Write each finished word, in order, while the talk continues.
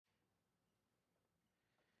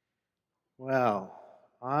Well,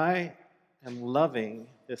 I am loving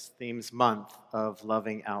this theme's month of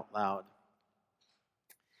loving out loud.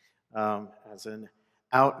 As an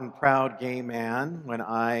out and proud gay man, when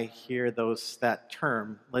I hear that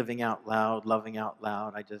term, living out loud, loving out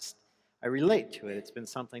loud, I relate to it. It's been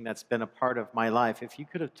something that's been a part of my life. If you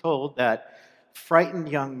could have told that frightened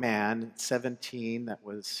young man, 17, that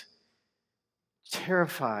was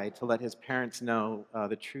terrified to let his parents know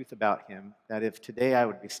the truth about him, that if today I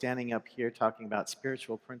would be standing up here talking about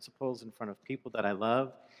spiritual principles in front of people that I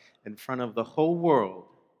love, in front of the whole world,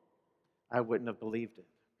 I wouldn't have believed it.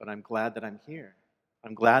 But I'm glad that I'm here.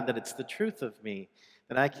 I'm glad that it's the truth of me,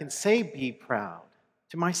 that I can say, be proud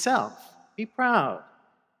to myself. Be proud.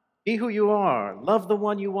 Be who you are. Love the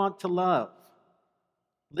one you want to love.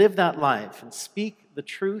 Live that life and speak the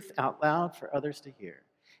truth out loud for others to hear.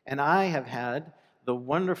 And I have had the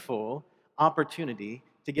wonderful opportunity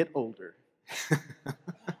to get older.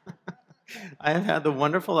 I have had the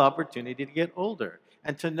wonderful opportunity to get older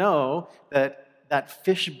and to know that that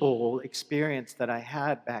fishbowl experience that I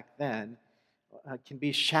had back then can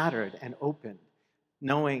be shattered and opened,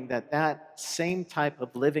 knowing that that same type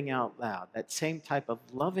of living out loud, that same type of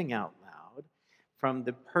loving out loud from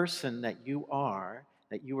the person that you are,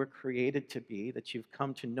 that you were created to be, that you've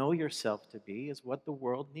come to know yourself to be, is what the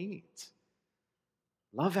world needs.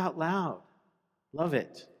 Love out loud. Love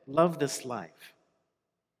it. Love this life.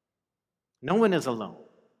 No one is alone.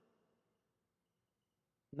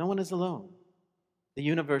 No one is alone. The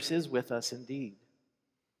universe is with us indeed.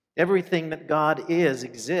 Everything that God is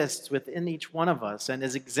exists within each one of us and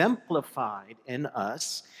is exemplified in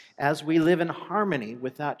us as we live in harmony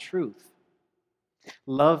with that truth.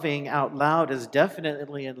 Loving out loud is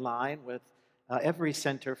definitely in line with every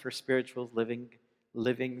Center for Spiritual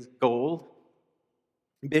Living's goal,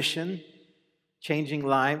 mission, changing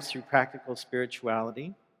lives through practical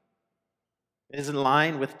spirituality. It is in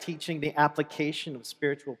line with teaching the application of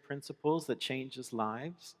spiritual principles that changes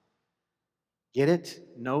lives. Get it,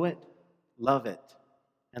 know it, love it,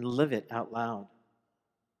 and live it out loud.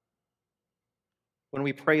 When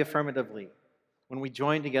we pray affirmatively, when we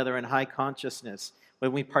join together in high consciousness,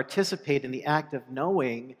 when we participate in the act of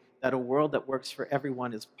knowing that a world that works for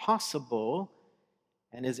everyone is possible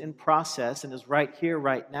and is in process and is right here,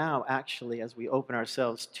 right now, actually, as we open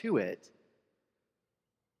ourselves to it,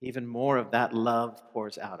 even more of that love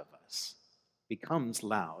pours out of us, becomes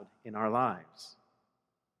loud in our lives.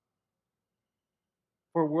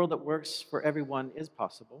 For a world that works for everyone is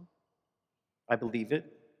possible. I believe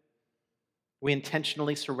it. We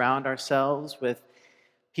intentionally surround ourselves with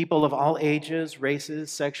people of all ages,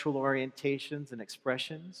 races, sexual orientations, and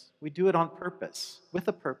expressions. We do it on purpose, with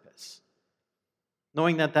a purpose,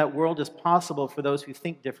 knowing that that world is possible for those who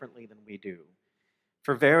think differently than we do,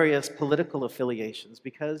 for various political affiliations,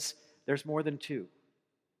 because there's more than two,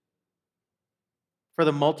 for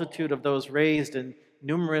the multitude of those raised in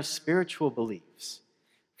numerous spiritual beliefs,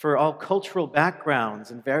 for all cultural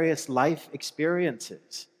backgrounds and various life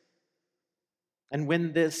experiences. And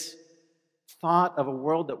when this thought of a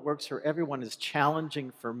world that works for everyone is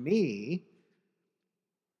challenging for me,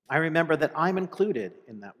 I remember that I'm included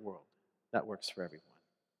in that world that works for everyone.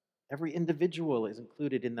 Every individual is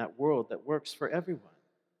included in that world that works for everyone.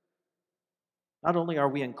 Not only are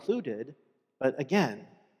we included, but again,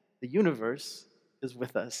 the universe is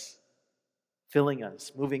with us, filling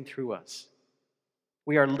us, moving through us.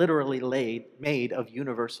 We are literally made of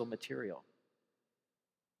universal material.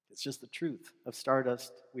 It's just the truth. Of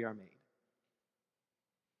stardust, we are made.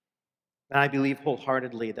 And I believe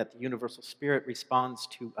wholeheartedly that the universal spirit responds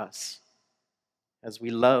to us as we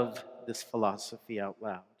love this philosophy out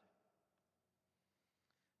loud.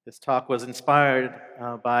 This talk was inspired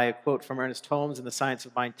by a quote from Ernest Holmes in the Science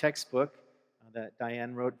of Mind textbook that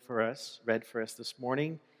Diane read for us this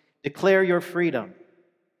morning. Declare your freedom.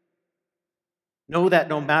 Know that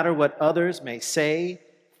no matter what others may say,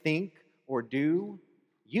 think, or do,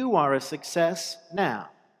 you are a success now,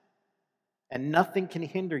 and nothing can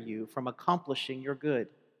hinder you from accomplishing your good.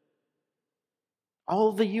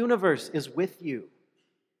 All the universe is with you.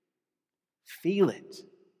 Feel it,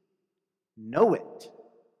 know it,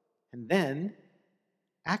 and then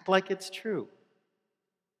act like it's true.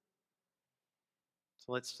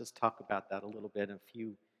 So let's just talk about that a little bit in a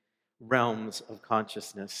few realms of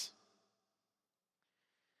consciousness.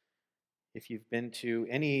 If you've been to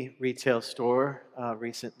any retail store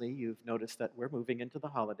recently, you've noticed that we're moving into the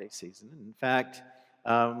holiday season. In fact,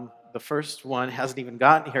 the first one hasn't even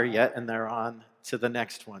gotten here yet, and they're on to the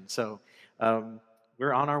next one. So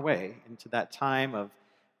we're on our way into that time of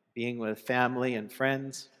being with family and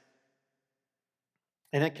friends.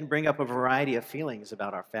 And it can bring up a variety of feelings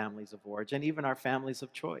about our families of origin, even our families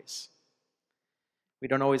of choice. We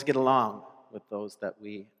don't always get along with those that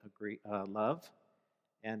we love.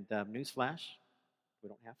 And newsflash, we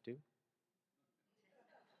don't have to.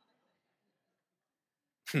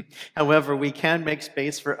 However, we can make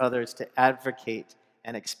space for others to advocate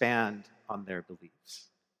and expand on their beliefs.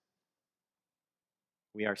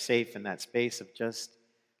 We are safe in that space of just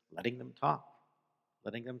letting them talk,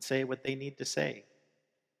 letting them say what they need to say.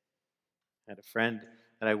 I had a friend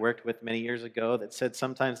that I worked with many years ago that said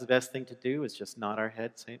sometimes the best thing to do is just nod our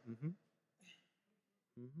head, say,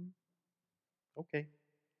 okay.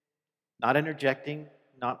 Not interjecting,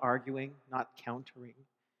 not arguing, not countering,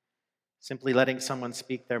 simply letting someone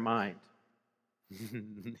speak their mind.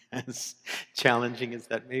 As challenging as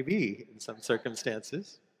that may be in some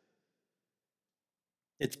circumstances.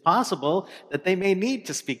 It's possible that they may need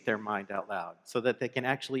to speak their mind out loud so that they can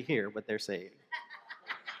actually hear what they're saying.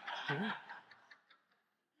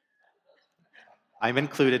 I'm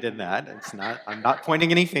included in that. I'm not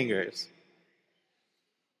pointing any fingers.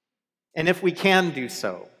 And if we can do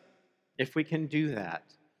so, if we can do that,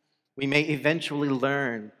 we may eventually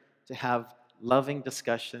learn to have loving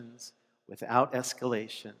discussions without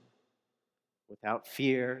escalation, without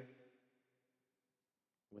fear,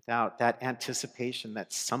 without that anticipation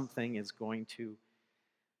that something is going to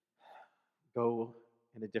go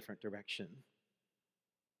in a different direction.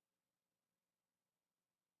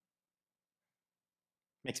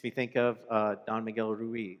 Makes me think of Don Miguel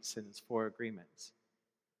Ruiz and his 4 agreements.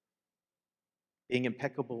 Being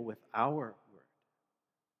impeccable with our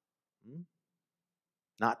word.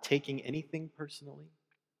 Not taking anything personally.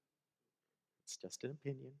 It's just an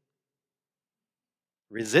opinion.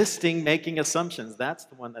 Resisting making assumptions. That's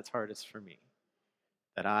the one that's hardest for me.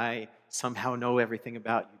 That I somehow know everything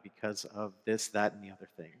about you because of this, that, and the other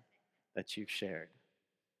thing that you've shared.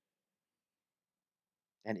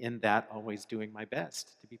 And in that, always doing my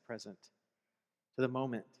best to be present to the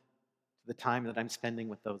moment, to the time that I'm spending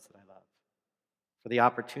with those that I love, for the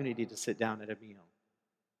opportunity to sit down at a meal.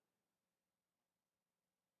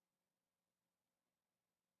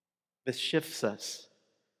 This shifts us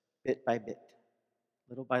bit by bit,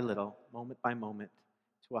 little by little, moment by moment,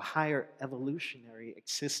 to a higher evolutionary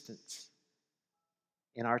existence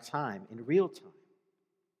in our time, in real time.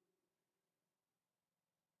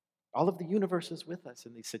 All of the universe is with us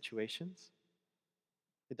in these situations.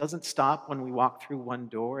 It doesn't stop when we walk through one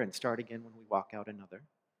door and start again when we walk out another.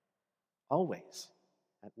 Always,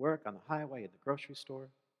 at work, on the highway, at the grocery store,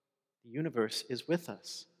 the universe is with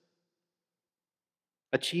us.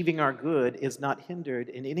 Achieving our good is not hindered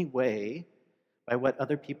in any way by what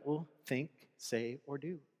other people think, say, or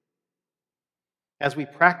do. As we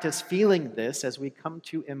practice feeling this, as we come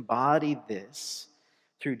to embody this,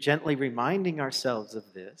 through gently reminding ourselves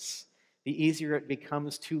of this, the easier it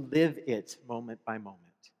becomes to live it moment by moment,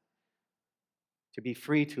 to be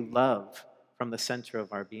free to love from the center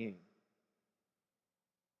of our being.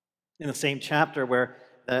 In the same chapter where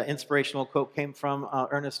the inspirational quote came from,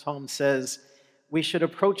 Ernest Holmes says, "We should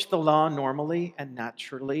approach the law normally and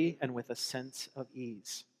naturally and with a sense of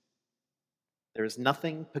ease. There is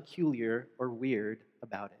nothing peculiar or weird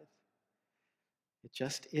about it. It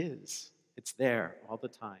just is. It's there all the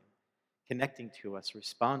time, connecting to us,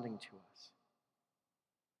 responding to us.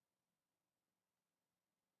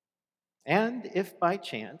 And if by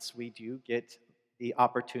chance we do get the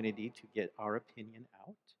opportunity to get our opinion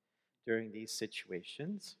out during these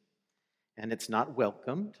situations, and it's not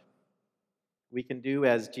welcomed, we can do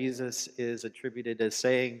as Jesus is attributed as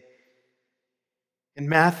saying in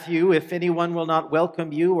Matthew, if anyone will not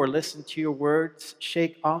welcome you or listen to your words,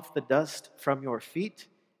 shake off the dust from your feet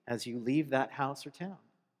as you leave that house or town.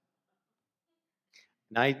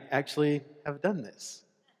 And I actually have done this.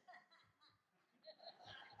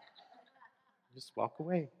 Just walk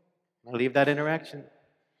away. I leave that interaction.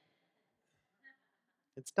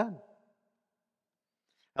 It's done.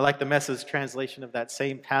 I like the Message translation of that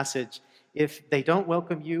same passage. If they don't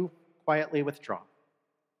welcome you, quietly withdraw.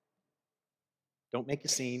 Don't make a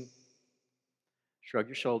scene. Shrug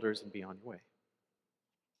your shoulders and be on your way.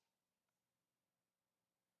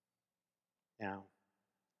 Now,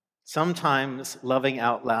 sometimes loving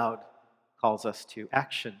out loud calls us to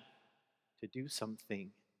action, to do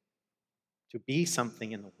something, to be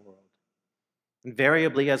something in the world.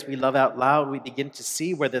 Invariably, as we love out loud, we begin to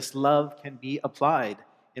see where this love can be applied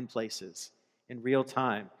in places, in real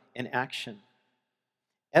time, in action.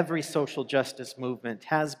 Every social justice movement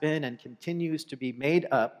has been and continues to be made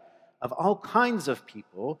up of all kinds of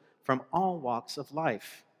people from all walks of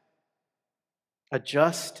life. A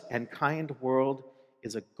just and kind world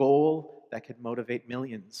is a goal that could motivate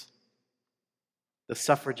millions. The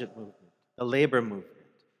suffragette movement, the labor movement,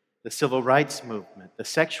 the civil rights movement, the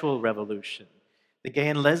sexual revolution, the gay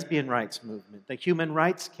and lesbian rights movement, the human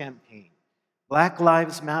rights campaign, Black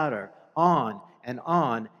Lives Matter, on and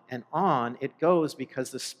on and on it goes,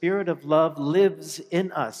 because the spirit of love lives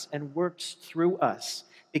in us and works through us,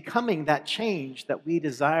 becoming that change that we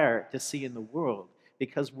desire to see in the world,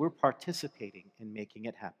 because we're participating in making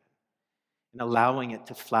it happen and allowing it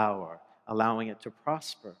to flower, allowing it to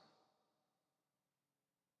prosper.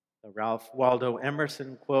 The Ralph Waldo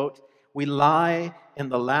Emerson quote, "We lie in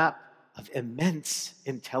the lap of immense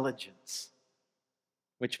intelligence,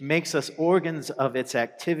 which makes us organs of its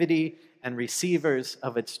activity and receivers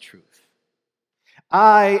of its truth."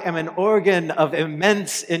 I am an organ of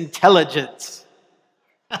immense intelligence.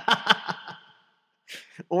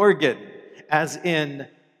 Organ, as in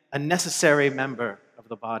a necessary member of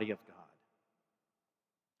the body of God,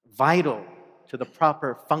 vital to the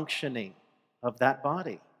proper functioning of that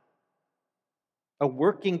body, a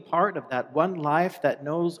working part of that one life that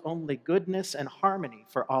knows only goodness and harmony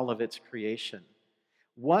for all of its creation.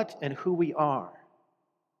 What and who we are.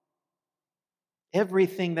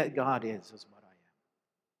 Everything that God is what I am.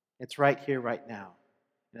 It's right here, right now.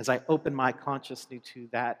 And as I open my consciousness to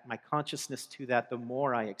that, the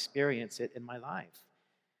more I experience it in my life.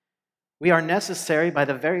 We are necessary by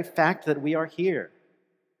the very fact that we are here.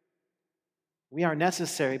 We are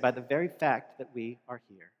necessary by the very fact that we are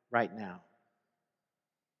here right now.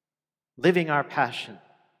 Living our passion,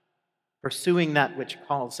 pursuing that which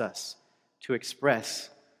calls us to express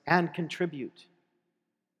and contribute.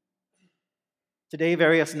 Today,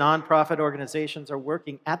 various nonprofit organizations are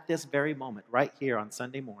working at this very moment, right here on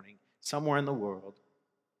Sunday morning, somewhere in the world,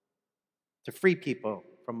 to free people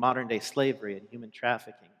from modern-day slavery and human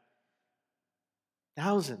trafficking.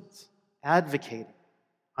 Thousands advocating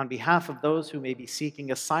on behalf of those who may be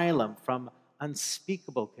seeking asylum from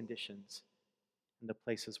unspeakable conditions in the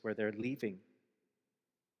places where they're leaving.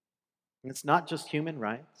 And it's not just human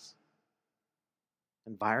rights,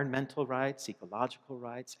 environmental rights, ecological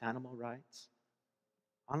rights, animal rights.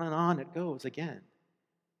 On and on it goes again.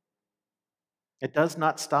 It does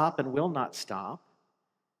not stop and will not stop,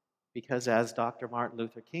 because as Dr. Martin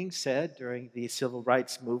Luther King said during the civil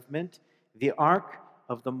rights movement, the arc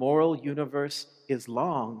of the moral universe is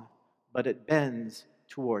long, but it bends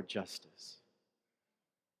toward justice.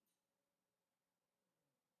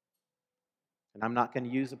 And I'm not going to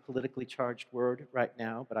use a politically charged word right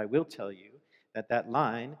now, but I will tell you that that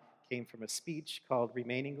line came from a speech called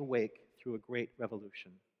 "Remaining Awake Through a Great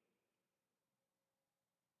Revolution."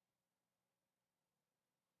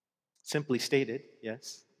 Simply stated,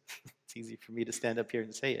 yes, it's easy for me to stand up here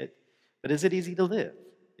and say it, but is it easy to live?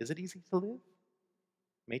 Is it easy to live?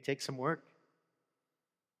 It may take some work.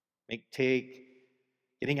 It may take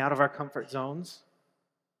getting out of our comfort zones.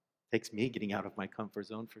 It takes me getting out of my comfort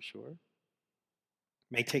zone for sure.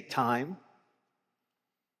 It may take time.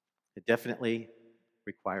 It definitely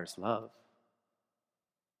requires love.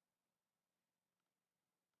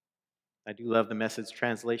 I do love the Message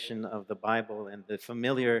translation of the Bible and the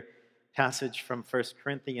familiar passage from 1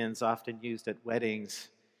 Corinthians, often used at weddings.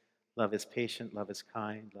 Love is patient, love is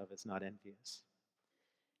kind, love is not envious.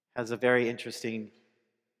 Has a very interesting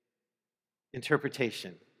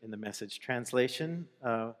interpretation in the Message translation,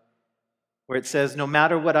 where it says, "No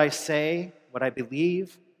matter what I say, what I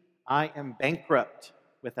believe, I am bankrupt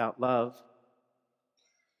without love.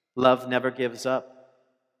 Love never gives up.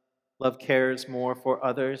 Love cares more for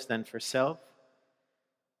others than for self.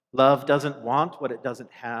 Love doesn't want what it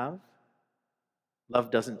doesn't have.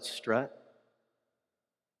 Love doesn't strut.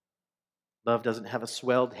 Love doesn't have a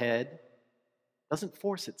swelled head. Doesn't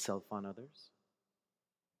force itself on others.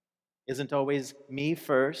 Isn't always me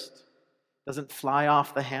first. Doesn't fly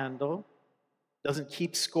off the handle. Doesn't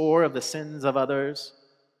keep score of the sins of others.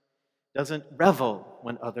 Doesn't revel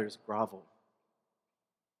when others grovel.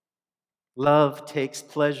 Love takes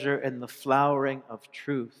pleasure in the flowering of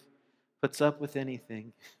truth, puts up with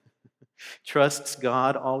anything, trusts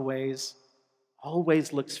God always,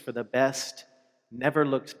 always looks for the best, never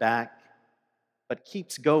looks back, but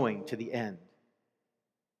keeps going to the end.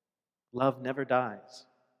 Love never dies.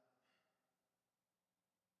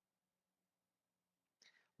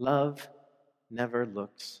 Love never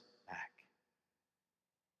looks back."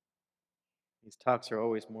 These talks are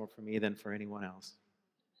always more for me than for anyone else.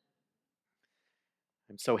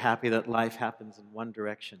 I'm so happy that life happens in one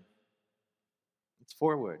direction. It's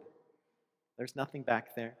forward. There's nothing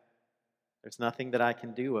back there. There's nothing that I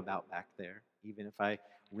can do about back there, even if I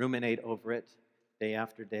ruminate over it. day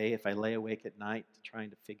after day, if I lay awake at night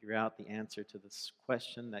trying to figure out the answer to this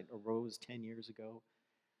question that arose 10 years ago,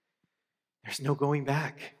 there's no going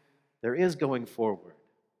back. There is going forward.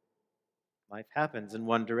 Life happens in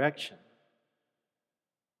one direction.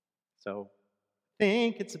 So, I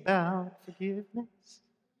think it's about forgiveness,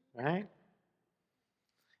 right?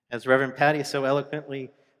 As Reverend Patty so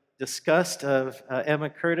eloquently discussed of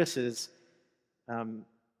Emma Curtis's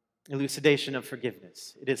elucidation of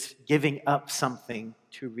forgiveness. It is giving up something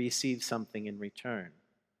to receive something in return.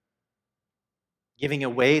 Giving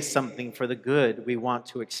away something for the good we want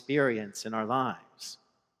to experience in our lives.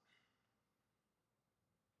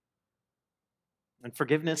 And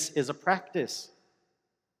forgiveness is a practice,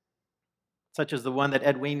 such as the one that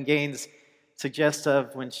Edwene Gaines suggests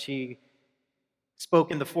of when she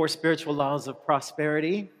spoke in the 4 spiritual laws of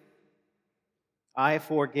prosperity. I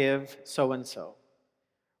forgive so-and-so.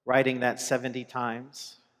 Writing that 70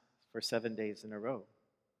 times for 7 days in a row.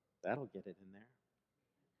 That'll get it in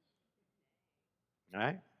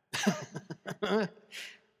there. All right?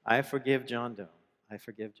 I forgive John Doe. I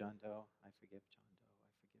forgive John Doe. I forgive John Doe.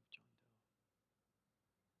 I forgive John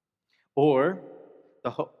Doe. Or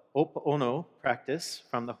the Ho'oponopono practice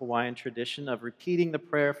from the Hawaiian tradition of repeating the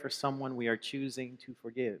prayer for someone we are choosing to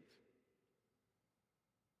forgive.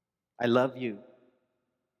 I love you.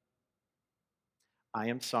 I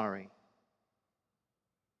am sorry.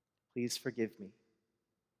 Please forgive me.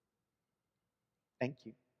 Thank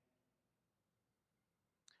you.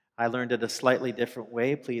 I learned it a slightly different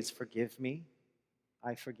way. Please forgive me.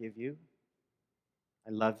 I forgive you.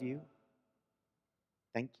 I love you.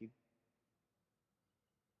 Thank you.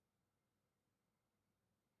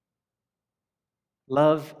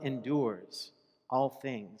 Love endures all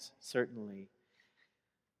things, certainly.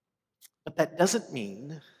 But that doesn't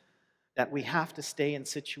mean that we have to stay in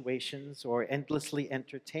situations or endlessly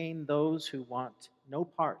entertain those who want no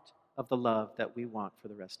part of the love that we want for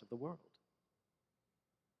the rest of the world.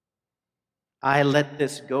 I let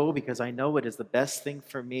this go because I know it is the best thing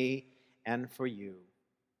for me and for you.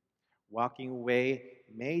 Walking away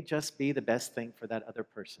may just be the best thing for that other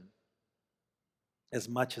person, as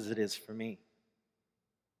much as it is for me.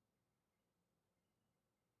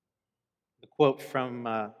 The quote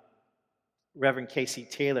from Reverend Casey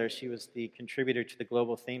Taylor, she was the contributor to the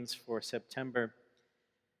Global Themes for September.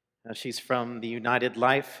 She's from the United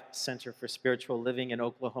Life Center for Spiritual Living in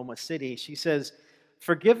Oklahoma City. She says,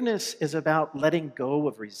 forgiveness is about letting go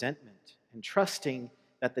of resentment and trusting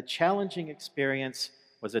that the challenging experience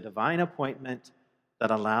was a divine appointment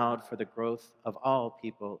that allowed for the growth of all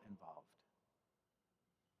people involved.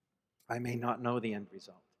 I may not know the end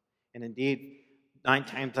result. And indeed, 9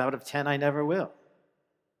 times out of 10, I never will.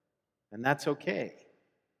 And that's okay.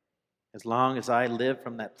 As long as I live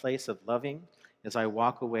from that place of loving, as I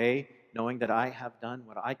walk away knowing that I have done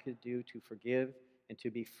what I could do to forgive and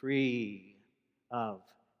to be free of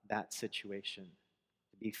that situation,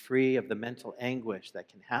 to be free of the mental anguish that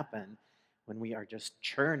can happen when we are just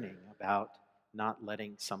churning about not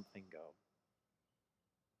letting something go.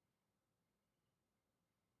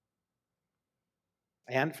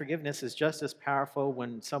 And forgiveness is just as powerful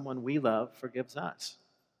when someone we love forgives us.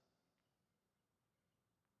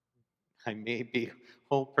 I may be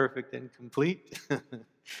whole, perfect, and complete,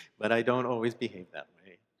 but I don't always behave that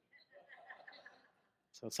way.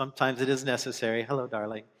 So sometimes it is necessary, hello,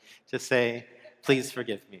 darling, to say, please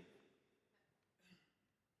forgive me.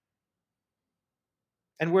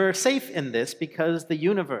 And we're safe in this because the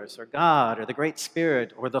universe, or God, or the Great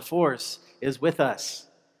Spirit, or the Force is with us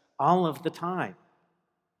all of the time.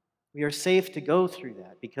 We are safe to go through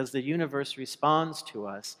that because the universe responds to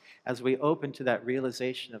us as we open to that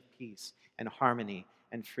realization of peace and harmony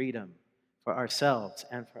and freedom for ourselves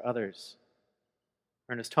and for others.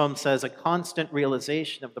 Ernest Holmes says, a constant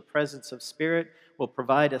realization of the presence of Spirit will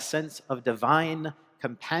provide a sense of divine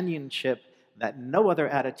companionship that no other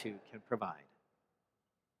attitude can provide.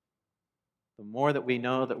 The more that we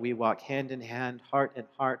know that we walk hand in hand, heart in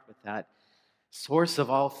heart with that source of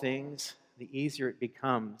all things, the easier it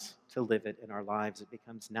becomes to live it in our lives. It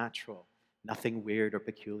becomes natural, nothing weird or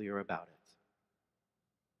peculiar about it.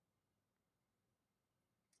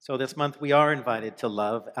 So this month we are invited to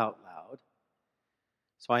love out loud.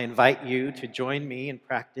 So I invite you to join me in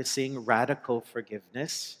practicing radical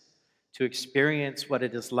forgiveness, to experience what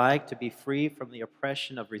it is like to be free from the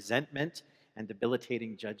oppression of resentment and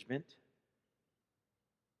debilitating judgment.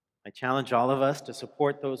 I challenge all of us to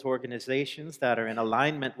support those organizations that are in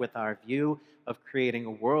alignment with our view of creating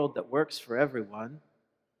a world that works for everyone.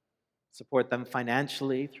 Support them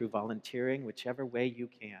financially through volunteering, whichever way you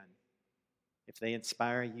can. If they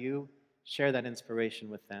inspire you, share that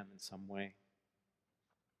inspiration with them in some way.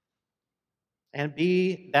 And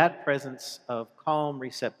be that presence of calm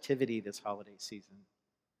receptivity this holiday season.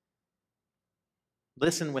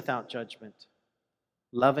 Listen without judgment,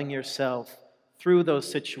 loving yourself through those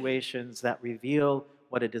situations that reveal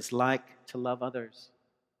what it is like to love others.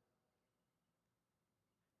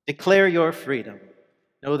 Declare your freedom.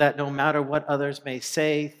 Know that no matter what others may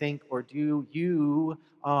say, think, or do, you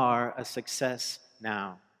are a success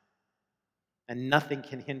now. And nothing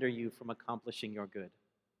can hinder you from accomplishing your good.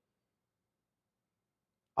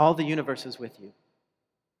 All the universe is with you.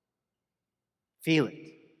 Feel it,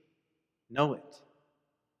 know it,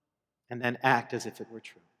 and then act as if it were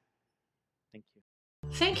true. Thank you.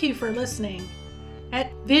 Thank you for listening.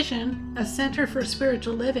 At Vision, a center for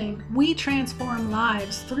spiritual living, we transform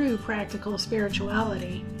lives through practical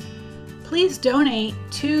spirituality. Please donate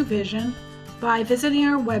to Vision by visiting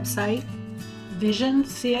our website,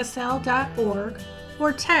 visioncsl.org,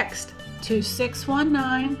 or text to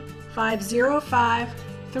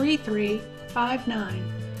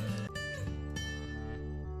 619-505-3359.